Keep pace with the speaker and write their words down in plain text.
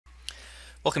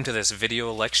Welcome to this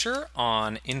video lecture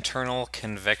on internal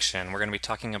convection. We're going to be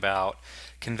talking about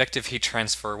convective heat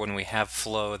transfer when we have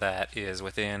flow that is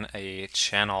within a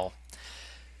channel.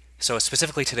 So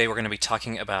specifically today we're going to be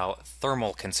talking about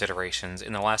thermal considerations.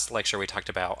 In the last lecture we talked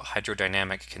about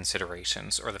hydrodynamic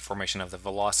considerations, or the formation of the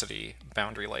velocity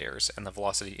boundary layers and the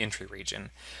velocity entry region.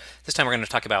 This time we're going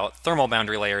to talk about thermal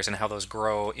boundary layers and how those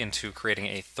grow into creating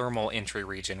a thermal entry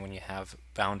region when you have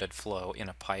bounded flow in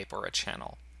a pipe or a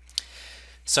channel.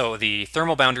 So the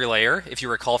thermal boundary layer, if you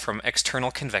recall from external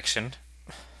convection,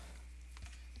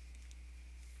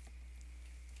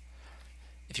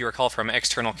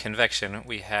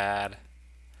 we had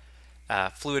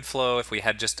fluid flow. If we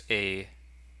had just a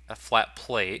flat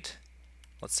plate,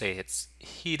 let's say it's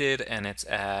heated and it's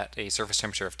at a surface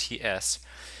temperature of Ts,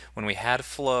 when we had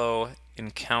flow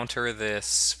encounter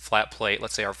this flat plate,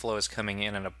 let's say our flow is coming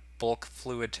in at a bulk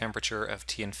fluid temperature of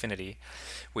T infinity,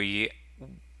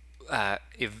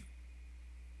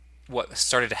 what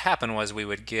started to happen was we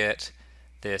would get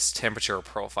this temperature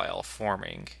profile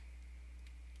forming.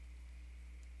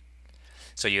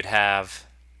 So you'd have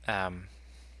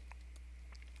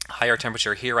higher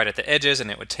temperature here right at the edges,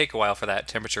 and it would take a while for that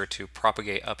temperature to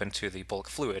propagate up into the bulk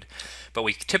fluid. But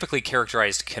we typically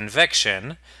characterized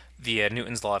convection via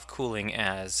Newton's law of cooling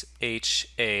as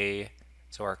HA,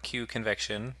 so our Q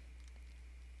convection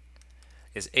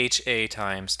is HA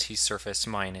times T surface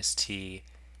minus T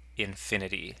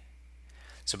infinity.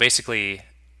 So basically,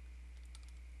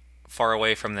 far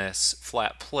away from this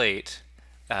flat plate,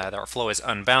 our flow is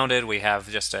unbounded. We have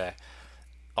just a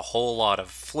whole lot of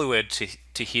fluid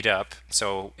to heat up.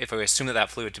 So if we assume that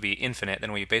fluid to be infinite,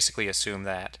 then we basically assume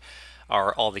that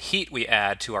all the heat we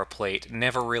add to our plate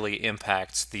never really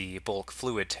impacts the bulk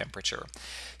fluid temperature.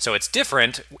 So it's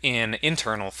different in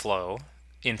internal flow.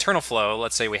 Internal flow,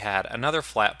 let's say we had another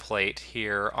flat plate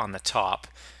here on the top,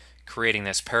 creating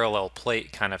this parallel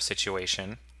plate kind of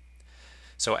situation.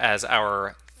 So as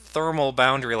our thermal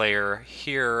boundary layer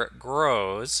here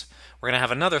grows, we're going to have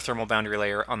another thermal boundary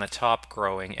layer on the top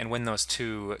growing, and when those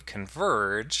two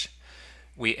converge,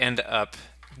 we end up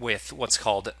with what's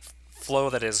called flow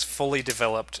that is fully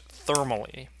developed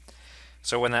thermally.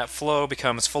 So when that flow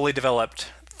becomes fully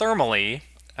developed thermally,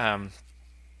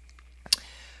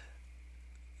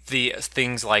 the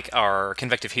things like our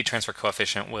convective heat transfer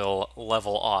coefficient will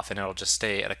level off and it'll just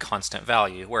stay at a constant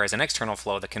value. Whereas in external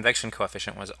flow, the convection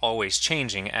coefficient was always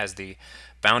changing as the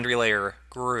boundary layer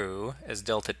grew, as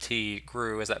delta T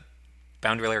grew, as that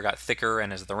boundary layer got thicker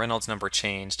and as the Reynolds number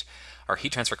changed, our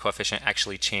heat transfer coefficient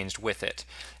actually changed with it.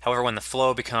 However, when the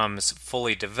flow becomes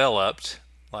fully developed,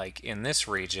 like in this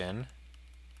region,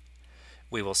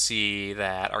 we will see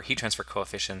that our heat transfer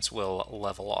coefficients will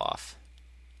level off.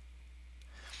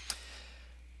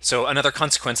 So another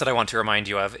consequence that I want to remind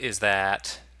you of is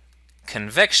that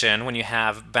convection, when you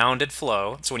have bounded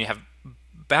flow,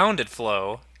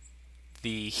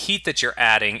 the heat that you're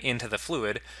adding into the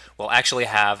fluid will actually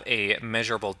have a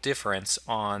measurable difference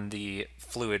on the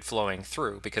fluid flowing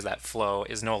through, because that flow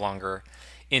is no longer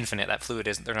infinite. That fluid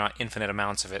they're not infinite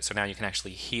amounts of it, so now you can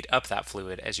actually heat up that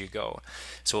fluid as you go.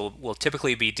 So we'll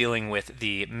typically be dealing with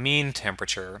the mean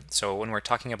temperature. So when we're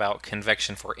talking about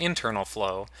convection for internal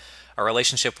flow, our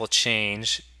relationship will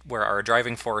change where our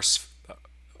driving force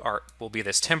will be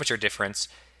this temperature difference,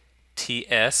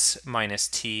 Ts minus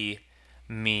T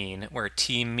mean, where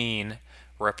T mean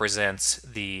represents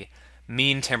the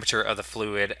mean temperature of the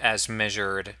fluid as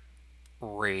measured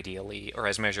radially, or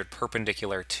as measured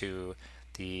perpendicular to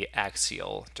the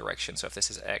axial direction. So if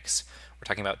this is x, we're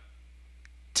talking about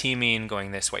T mean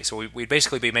going this way. So we'd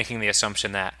basically be making the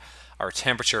assumption that our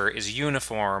temperature is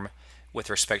uniform with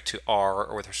respect to r,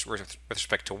 or with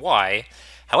respect to y.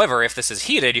 However, if this is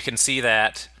heated, you can see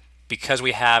that because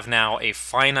we have now a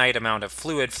finite amount of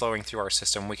fluid flowing through our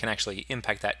system, we can actually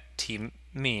impact that T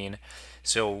mean.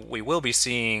 So we will be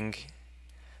seeing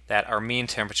that our mean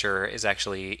temperature is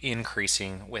actually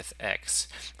increasing with x.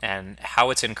 And how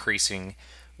it's increasing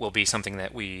will be something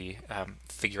that we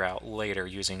figure out later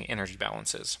using energy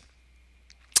balances.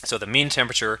 So the mean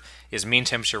temperature is mean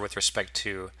temperature with respect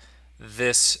to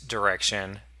this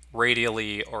direction,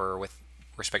 radially or with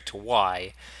respect to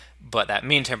y, but that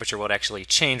mean temperature would actually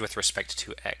change with respect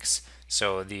to x.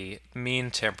 So the mean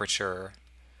temperature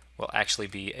will actually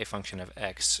be a function of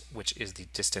x, which is the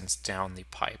distance down the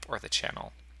pipe or the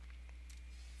channel.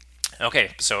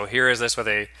 Okay, so here is this with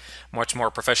a much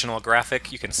more professional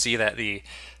graphic. You can see that the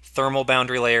thermal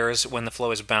boundary layers, when the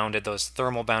flow is bounded, those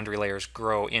thermal boundary layers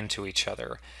grow into each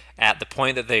other. At the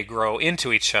point that they grow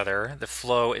into each other, the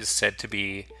flow is said to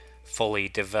be fully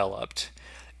developed.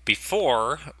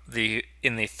 Before,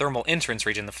 in the thermal entrance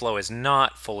region, the flow is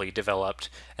not fully developed,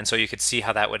 and so you could see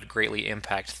how that would greatly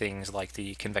impact things like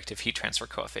the convective heat transfer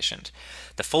coefficient.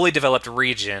 The fully developed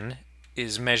region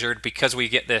is measured because we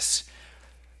get this,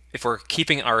 if we're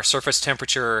keeping our surface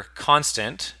temperature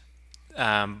constant,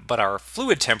 but our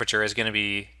fluid temperature is going to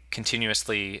be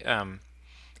continuously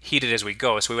heated as we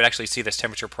go, so we would actually see this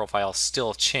temperature profile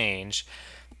still change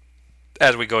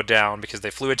as we go down, because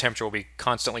the fluid temperature will be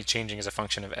constantly changing as a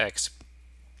function of x,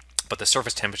 but the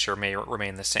surface temperature may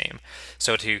remain the same.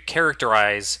 So to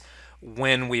characterize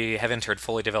when we have entered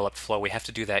fully developed flow, we have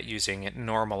to do that using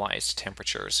normalized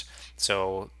temperatures.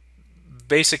 So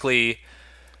basically,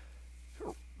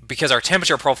 because our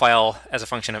temperature profile as a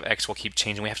function of x will keep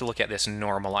changing, we have to look at this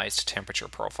normalized temperature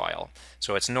profile.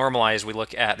 So it's normalized. We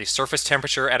look at the surface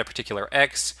temperature at a particular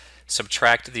x,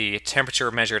 subtract the temperature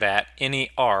measured at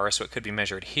any r, so it could be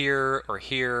measured here or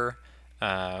here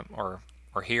or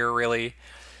here really.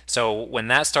 So when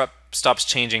that stops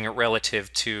changing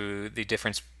relative to the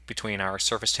difference between our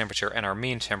surface temperature and our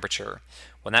mean temperature,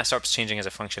 when that stops changing as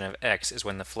a function of x is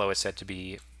when the flow is said to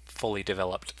be fully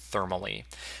developed thermally.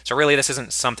 So really this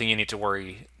isn't something you need to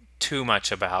worry too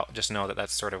much about, just know that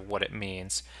that's sort of what it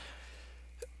means.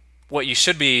 What you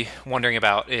should be wondering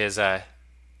about is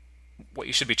what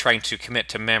you should be trying to commit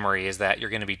to memory is that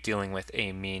you're going to be dealing with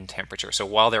a mean temperature. So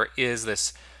while there is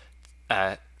this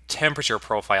temperature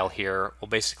profile here, we'll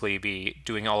basically be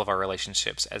doing all of our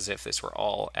relationships as if this were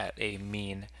all at a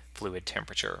mean fluid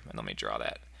temperature. And let me draw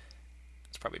that.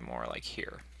 It's probably more like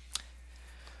here.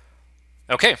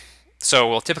 Okay, so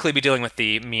we'll typically be dealing with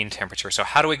the mean temperature. So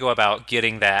how do we go about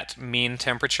getting that mean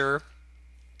temperature?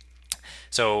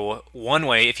 So one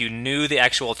way, if you knew the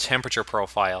actual temperature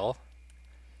profile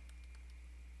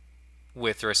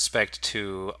with respect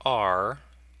to R,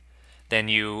 then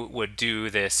you would do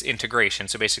this integration.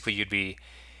 So basically you'd be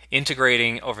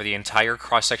integrating over the entire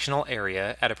cross-sectional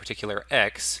area at a particular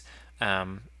x.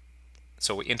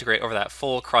 So we integrate over that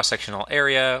full cross-sectional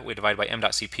area, we divide by m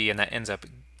dot Cp, and that ends up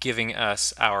giving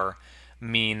us our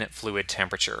mean fluid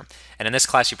temperature. And in this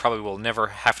class you probably will never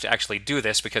have to actually do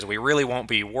this because we really won't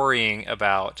be worrying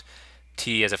about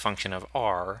T as a function of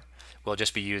R. We'll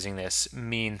just be using this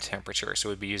mean temperature. So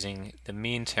we'd be using the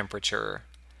mean temperature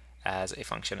as a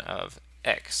function of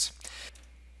x.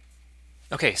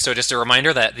 Okay, so just a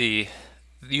reminder that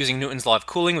using Newton's law of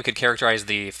cooling, we could characterize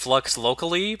the flux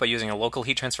locally by using a local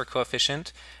heat transfer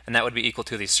coefficient, and that would be equal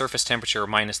to the surface temperature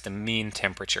minus the mean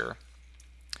temperature.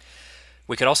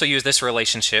 We could also use this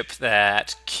relationship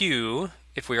that Q,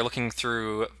 if we are looking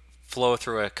through flow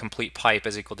through a complete pipe,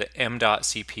 is equal to m dot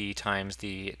Cp times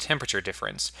the temperature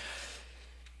difference.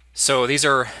 So these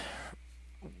are,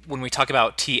 when we talk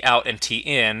about T out and T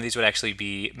in, these would actually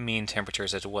be mean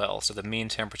temperatures as well. So the mean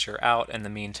temperature out and the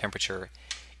mean temperature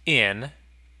in.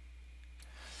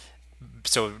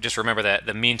 So just remember that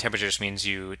the mean temperature just means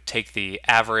you take the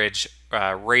average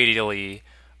radially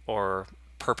or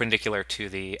perpendicular to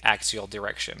the axial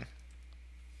direction.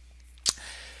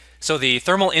 So the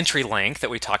thermal entry length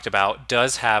that we talked about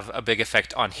does have a big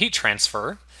effect on heat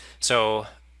transfer. So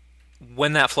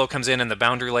when that flow comes in and the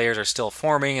boundary layers are still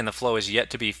forming and the flow is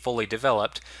yet to be fully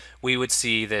developed, we would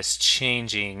see this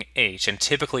changing H. And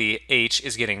typically H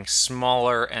is getting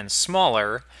smaller and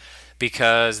smaller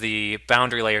because the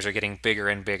boundary layers are getting bigger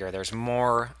and bigger. There's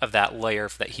more of that layer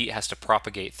that heat has to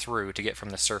propagate through to get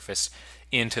from the surface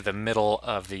into the middle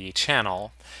of the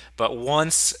channel. But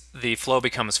once the flow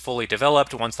becomes fully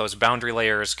developed, once those boundary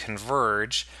layers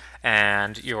converge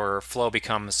and your flow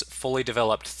becomes fully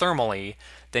developed thermally,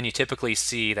 then you typically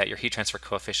see that your heat transfer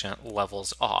coefficient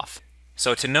levels off.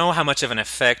 So to know how much of an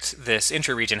effect this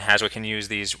entry region has, we can use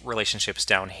these relationships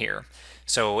down here.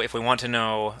 So if we want to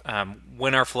know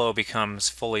when our flow becomes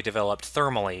fully developed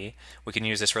thermally, we can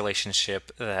use this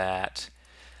relationship that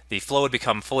the flow would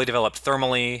become fully developed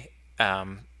thermally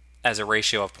as a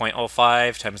ratio of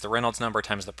 0.05 times the Reynolds number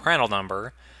times the Prandtl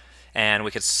number, and we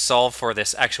could solve for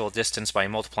this actual distance by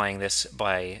multiplying this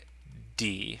by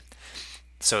d.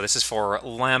 So this is for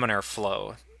laminar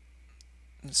flow.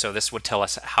 So this would tell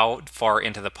us how far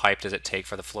into the pipe does it take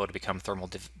for the flow to become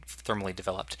thermally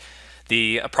developed.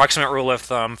 The approximate rule of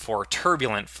thumb for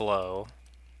turbulent flow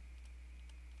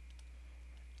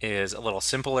is a little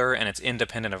simpler, and it's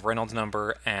independent of Reynolds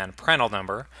number and Prandtl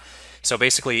number. So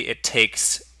basically it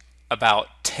takes about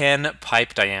 10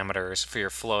 pipe diameters for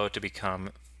your flow to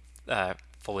become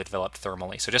fully developed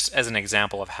thermally. So just as an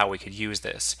example of how we could use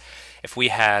this, if we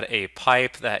had a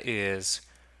pipe that is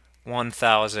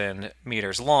 1,000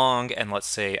 meters long and let's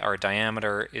say our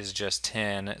diameter is just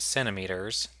 10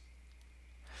 centimeters,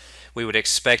 we would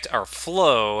expect our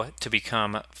flow to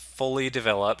become fully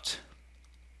developed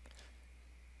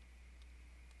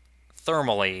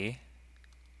thermally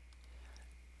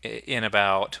in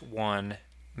about 1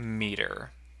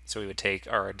 meter. So we would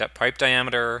take our pipe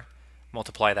diameter,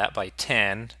 multiply that by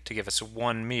 10 to give us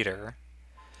 1 meter.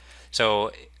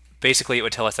 So basically it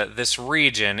would tell us that this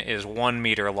region is 1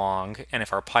 meter long, and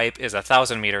if our pipe is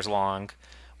 1,000 meters long,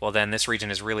 well then this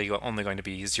region is really only going to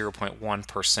be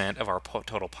 0.1% of our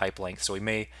total pipe length. So we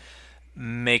may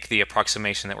make the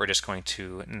approximation that we're just going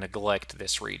to neglect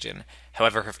this region.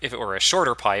 However, if it were a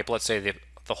shorter pipe, let's say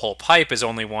the whole pipe is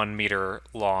only 1 meter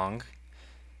long,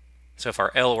 so if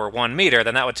our L were 1 meter,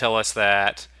 then that would tell us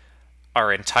that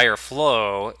our entire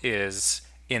flow is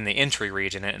in the entry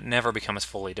region and it never becomes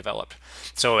fully developed.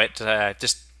 So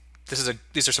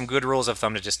these are some good rules of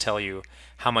thumb to just tell you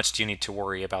how much do you need to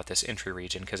worry about this entry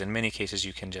region, because in many cases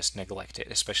you can just neglect it,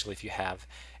 especially if you have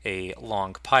a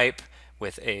long pipe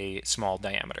with a small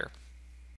diameter.